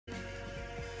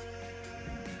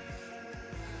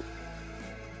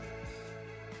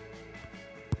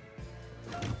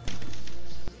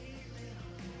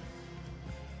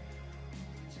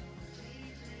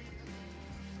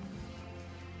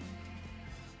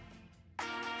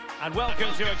And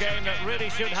welcome to a game that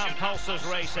really should have pulses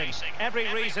racing.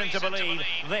 Every reason to believe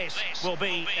this will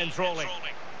be enthralling.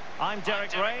 I'm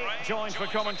Derek Ray, joined for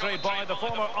commentary by the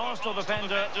former Arsenal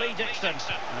defender Lee Dixon.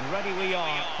 And ready we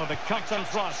are for the cut and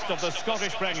thrust of the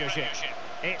Scottish Premiership.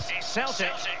 It's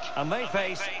Celtic, and they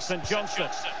face St Johnstone.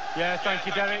 Yeah, thank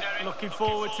you, Derek. Looking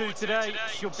forward to today.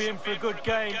 Should be in for a good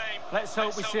game. Let's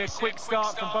hope we see a quick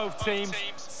start from both teams.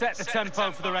 Set the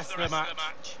tempo for the rest of the match.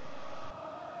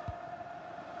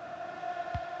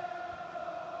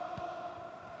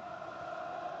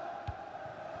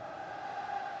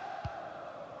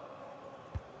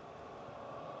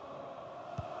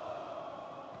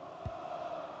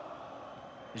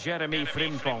 Jeremy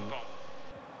Frimpong.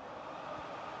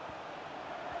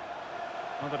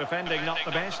 Well, the defending not the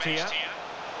best here.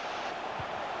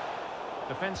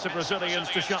 Defensive Brazilians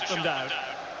to shut them down.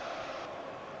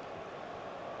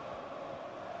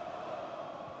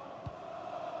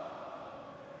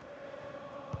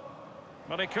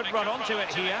 But he could run onto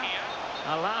it here.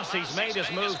 Alas, he's made his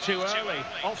move too early.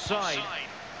 Offside.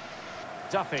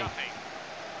 Duffy.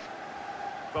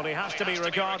 Well, he has to be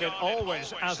regarded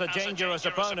always as a dangerous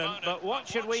opponent, but what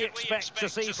should we expect to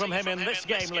see from him in this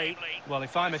game, Lee? Well,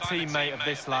 if I'm a teammate of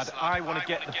this lad, I want to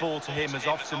get the ball to him as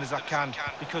often as I can,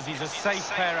 because he's a safe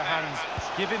pair of hands.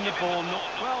 Give him the ball.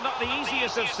 Well, not the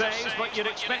easiest of saves, but you'd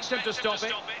expect him to stop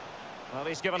it. Well,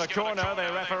 he's given a corner,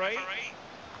 the referee.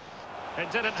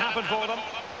 It didn't happen for them.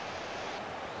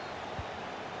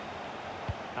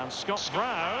 And Scott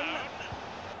Brown.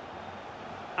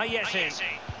 Ayeti.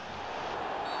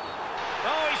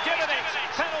 Oh, he's given it.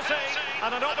 Penalty.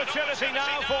 And an opportunity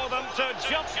now for them to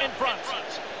jump in front.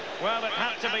 Well, it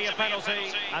had to be a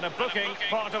penalty. And a booking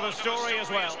part of the story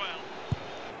as well.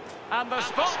 And the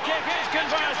spot kick is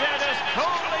converted as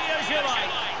coolly as you like.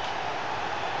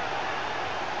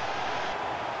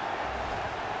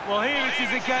 Well, here it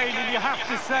is again, and you have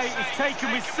to say it's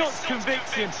taken with such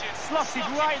conviction. Slotted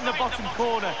right in the bottom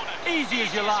corner. Easy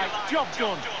as you like. Job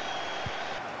done.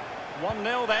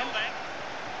 1-0 then.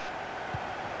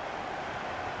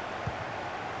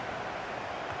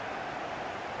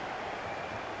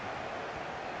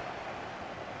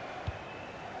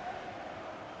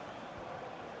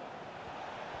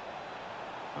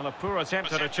 Well, a poor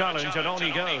attempt at a challenge, and on he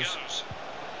goes.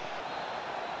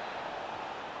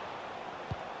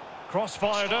 Cross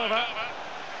fired over.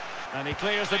 And he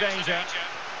clears the danger.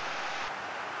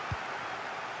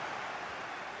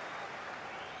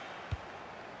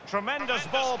 Tremendous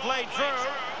ball played through.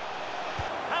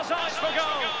 Has eyes for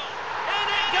goal. In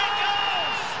it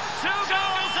goes! 2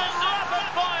 goals in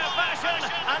rapid-fire fashion,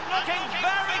 and looking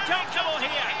very comfortable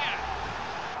here.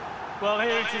 Well,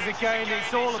 here it is again.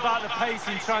 It's all about the pace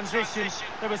in transition.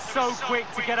 They were so quick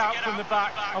to get out from the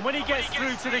back. And when he gets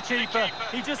through to the keeper,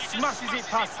 he just smashes it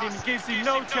past him, gives him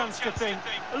no chance to think.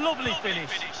 A lovely finish.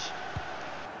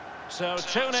 So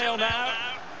 2-0 now.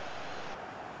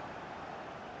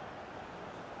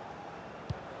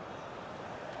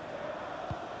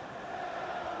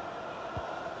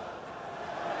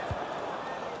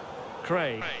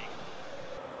 Craig.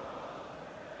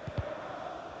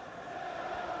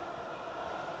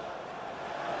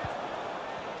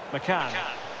 McCann.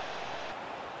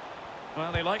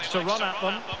 Well, he likes to run at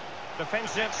them.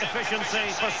 Defensive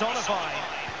efficiency personified.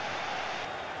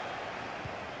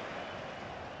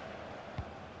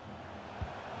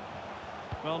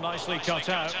 Well, nicely cut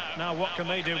out. Now what can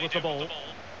they do with the ball?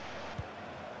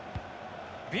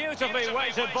 Beautifully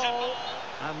weighted ball.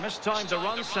 And mistimed the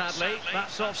run, sadly.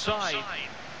 That's offside.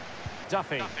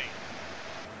 Duffy.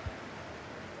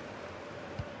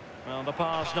 Well, the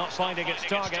pass not finding its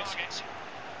target.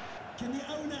 Can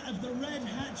the owner of the red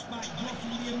hatchback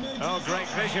blocking the emergency... Oh, great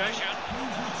vision.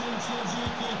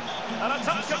 And a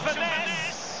touch of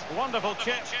finesse. Wonderful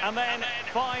chip, and then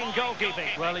fine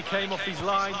goalkeeping. Well, he came off his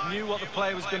line, knew what the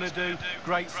player was going to do.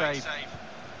 Great save.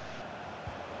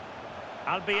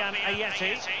 Albian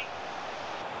Ayeti.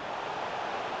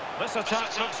 This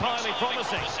attack looks highly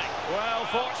promising. Well,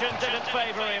 fortune didn't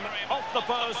favour him. Off the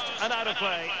post and out of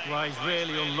play. Well, he's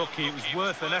really unlucky. It was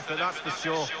worth an effort, that's for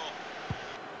sure.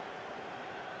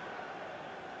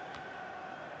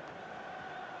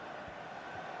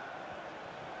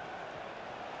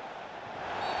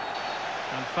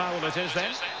 And foul it is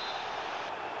then.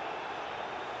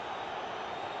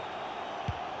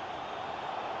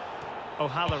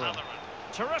 O'Halloran.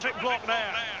 Terrific block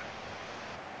there.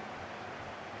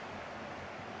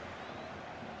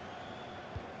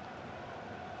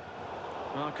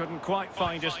 Well, couldn't quite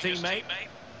find his teammate.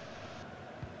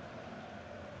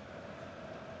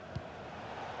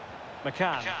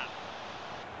 McCann.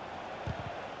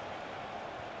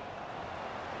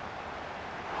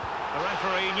 The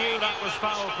referee knew that was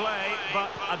foul play,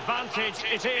 but advantage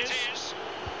it is.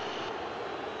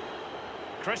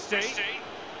 Christie.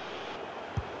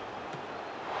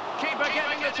 Keeper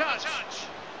getting the touch.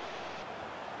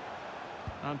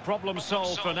 And problem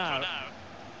solved for now.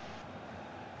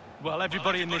 Well,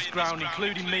 everybody in this ground,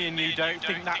 including me and you, don't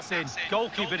think that's in.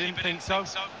 Goalkeeper didn't think so. It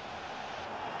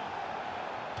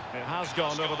has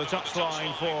gone over the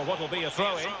touchline for what will be a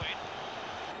throw-in.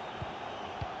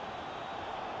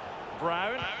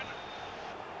 Brown.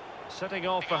 Setting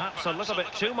off perhaps a little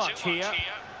bit too much here.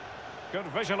 Good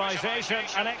visualisation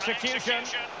and execution.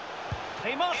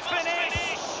 He must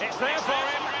finish. It's there for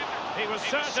him. He was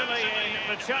certainly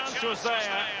in. The chance was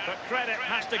there, but credit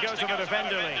has to go to the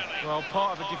defender, Lee. Well,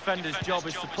 part of a defender's job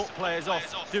is to put players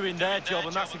off doing their job,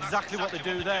 and that's exactly what they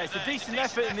do there. It's a decent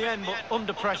effort in the end, but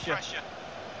under pressure.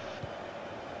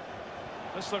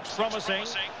 This looks promising.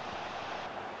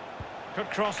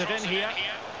 Could cross it in here.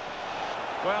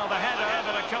 Well, the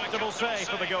header, but a comfortable save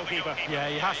for the goalkeeper. Yeah,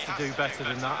 he has to do better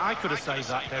than that. I could have saved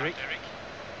that, Derek.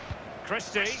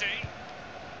 Christie.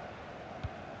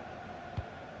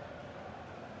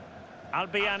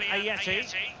 Albion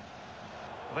Ayeti.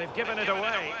 They've given it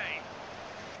away.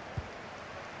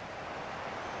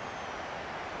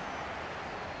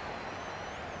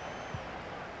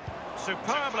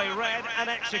 Superbly read and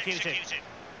executed.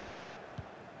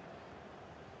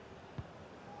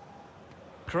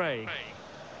 Craig.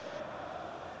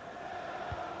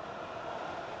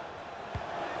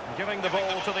 Giving the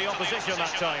ball to the opposition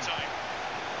that time.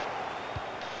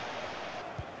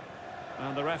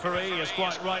 And the referee is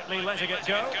quite rightly letting it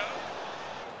go.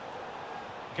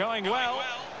 Going well.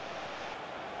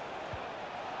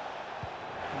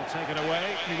 And taken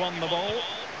away. He won the ball.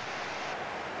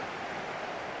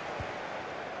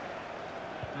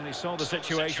 And he saw the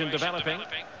situation developing.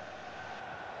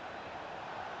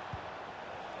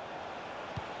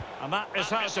 And that is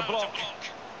how to block.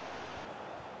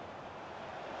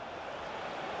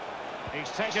 He's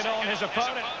taken on his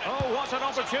opponent. Oh, what an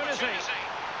opportunity.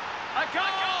 A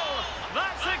goal!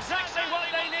 That's exactly what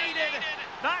they needed.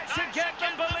 That should get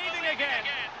them believing again.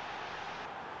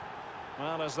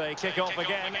 Well, as they kick off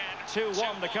again,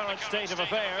 2-1 the current state of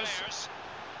affairs.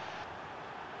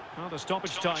 Well, the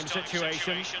stoppage time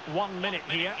situation, 1 minute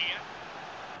here.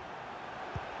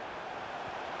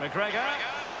 McGregor.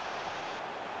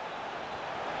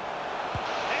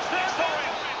 It's there for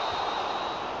him.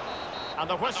 And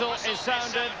the whistle is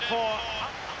sounded for...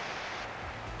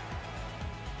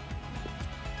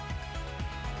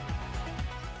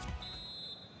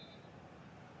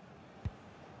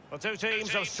 The two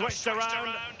teams have switched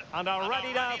around and are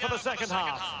ready now for the second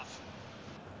half.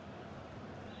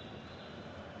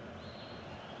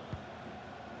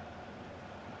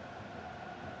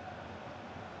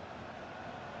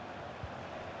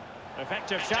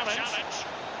 Effective challenge.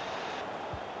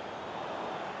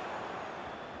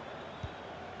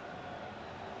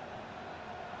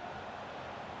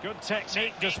 Good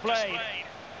technique displayed.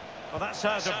 Well, that's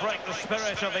how to break the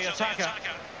spirit of the attacker.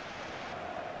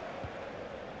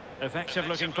 Effective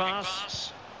looking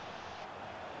pass.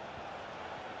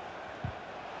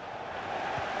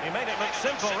 He made it look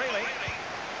simple, really.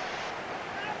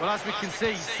 Well, as we can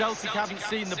see, Celtic haven't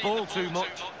seen the ball too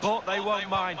much, but they won't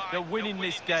mind. They're winning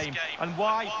this game. And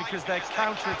why? Because their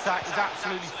counter-attack is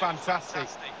absolutely fantastic.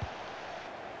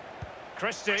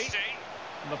 Christie.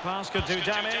 The pass could do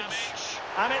damage.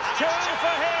 And it's 2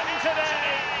 for him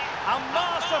today. A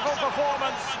masterful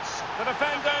performance. The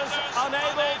defenders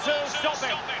unable to stop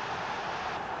him.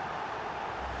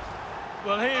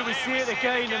 Well, here we see it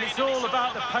again, and it's all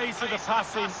about the pace of the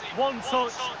passing. One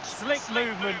touch, slick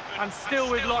movement, and still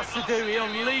with lots to do. He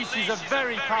unleashes a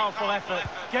very powerful effort.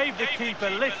 Gave the keeper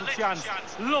little chance.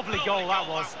 Lovely goal that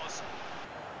was.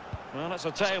 Well, it's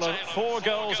a tale of 4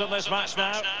 goals in this match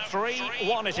now.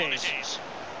 3-1 it is.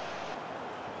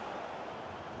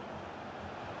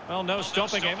 Well, no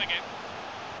stopping him. It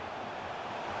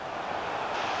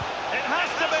has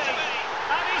to be.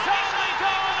 And he's only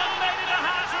gone and made it a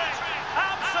hat-trick.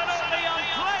 Absolutely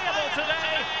unplayable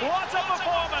today. What a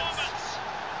performance.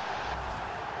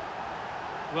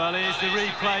 Well, here's the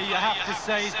replay. You have to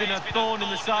say he's been a thorn in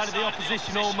the side of the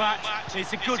opposition all match.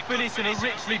 It's a good finish and a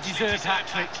richly deserved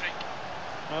hat-trick.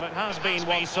 Well, it has been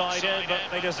one-sided, but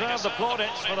they deserve the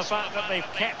plaudits for the fact that they've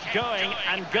kept going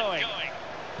and going.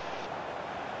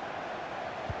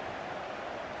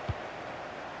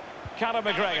 Callum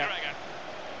McGregor.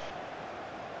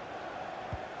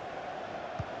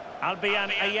 Albion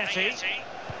Ayeti.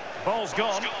 Ball's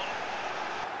gone.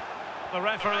 The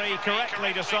referee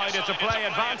correctly decided to play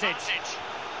advantage.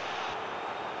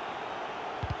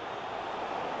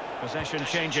 Possession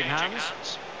changing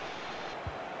hands.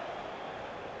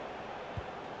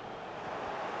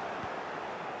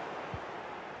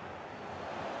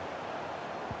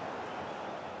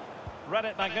 Read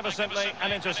it magnificently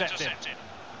and intercepted.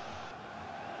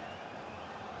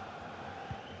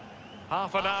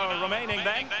 Half an hour remaining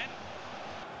then.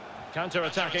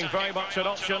 Counter-attacking very much an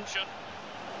option.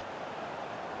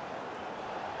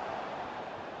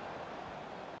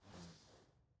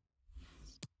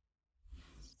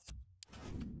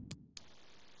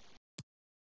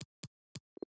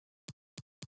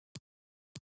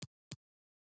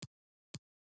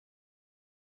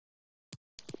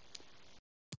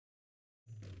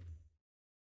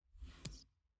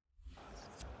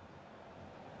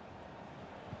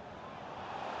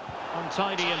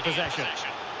 Untidy in possession.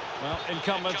 Well,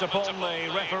 incumbent upon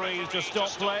the referees to stop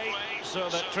play so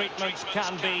that treatments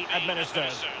can be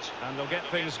administered. And they'll get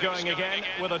things going again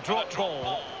with a drop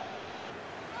ball.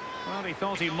 Well, he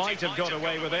thought he might have got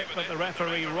away with it, but the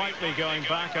referee rightly going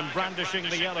back and brandishing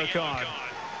the yellow card.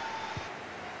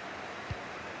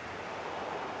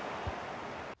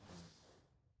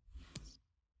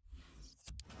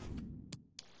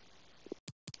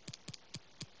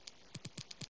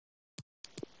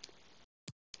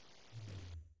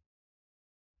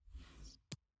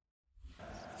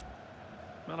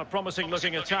 Well, a promising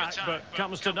looking attack, but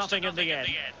comes to nothing in the end.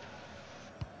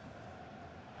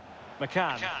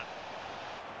 McCann.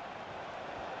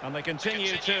 And they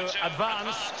continue to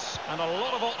advance, and a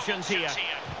lot of options here.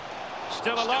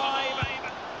 Still alive.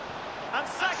 And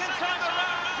second time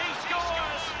around, he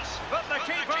scores. But the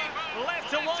keeper left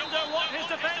to wonder what his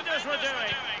defenders were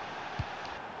doing.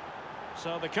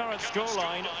 So the current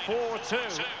scoreline,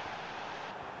 4-2.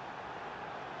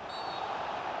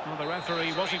 Well, the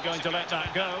referee wasn't going to let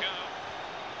that go.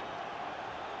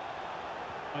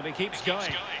 And he keeps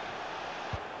going.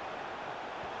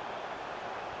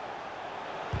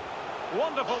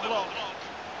 Wonderful block.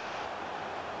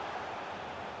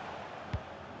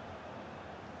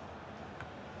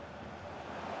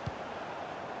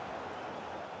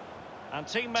 And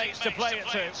teammates to play it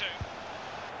to.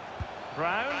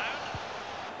 Brown.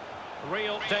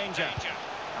 Real danger.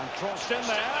 And crossed in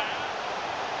there.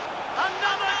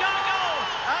 Another goal!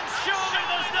 And surely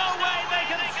there's no way they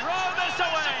can throw this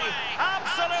away.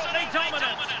 Absolutely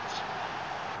dominant.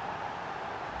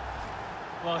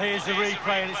 Well, here's the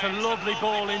replay, and it's a lovely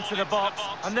ball into the box.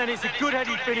 And then it's a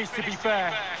good-headed finish, to be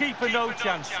fair. Keeper no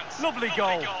chance. Lovely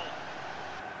goal.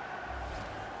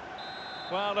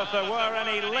 Well, if there were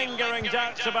any lingering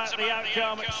doubts about the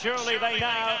outcome, surely they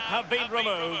now have been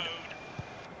removed.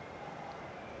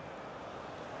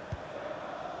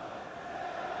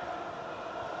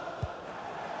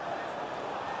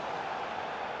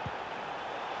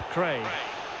 Craig.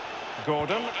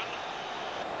 Gordon.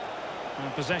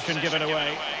 And possession given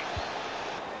away.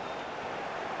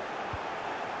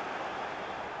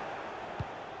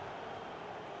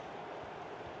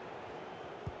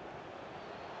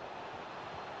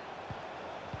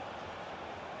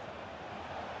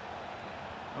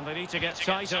 And they need to get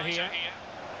tighter here.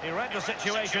 He read the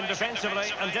situation defensively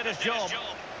and did his job.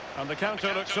 And the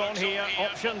counter looks on here.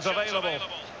 Options available.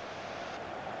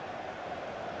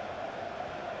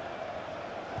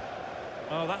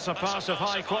 Oh, that's a pass of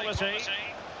high quality.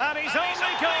 And he's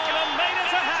only gone and made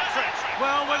it a hat-trick.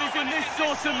 Well, when he's in this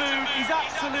sort of mood, he's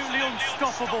absolutely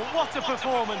unstoppable. What a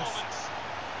performance.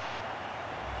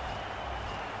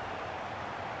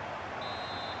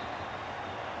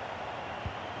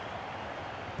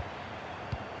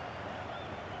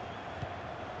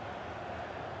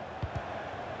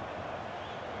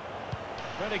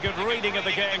 Really good reading of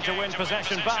the game to win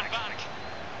possession back.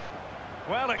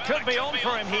 Well, it could be on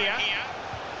for him here.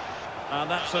 And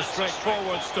that's a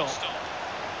straightforward stop.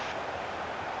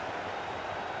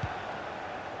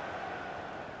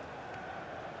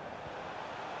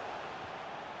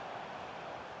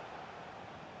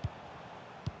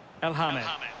 Elhamed.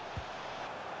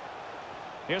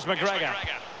 Here's McGregor.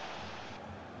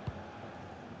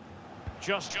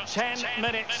 Just 10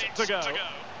 minutes to go.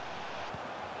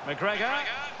 McGregor.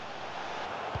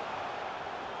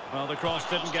 Well, the cross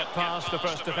didn't get past the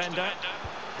first defender.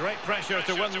 Great pressure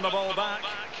to win the ball back.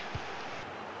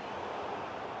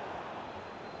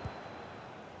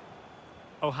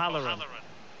 O'Halloran.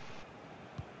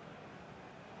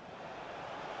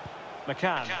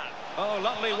 McCann. Oh,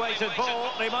 lovely weighted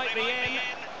ball. They might be in.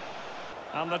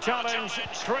 And the challenge,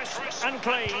 crisp and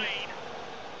clean.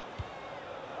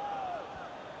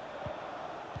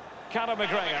 Conor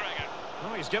McGregor.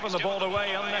 Oh, he's given the ball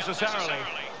away unnecessarily.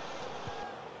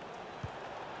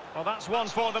 Well, that's one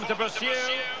for them to pursue.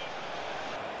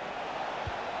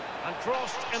 And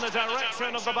crossed in the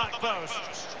direction of the back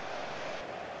post.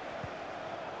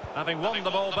 Having won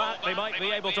the ball back, they might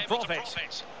be able to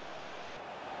profit.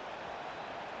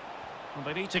 And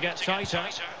they need to get tighter.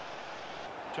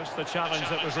 Just the challenge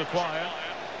that was required.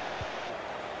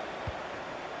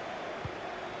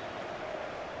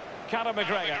 Callum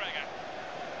McGregor.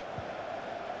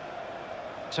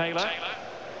 Taylor.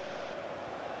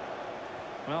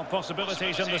 Well,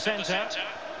 possibilities in the centre.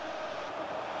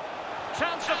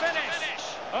 Chance to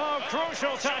finish. Oh,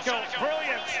 crucial tackle.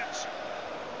 Brilliant.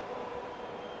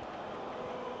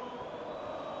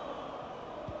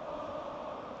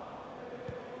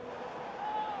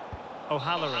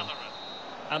 O'Halloran.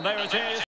 And there it is.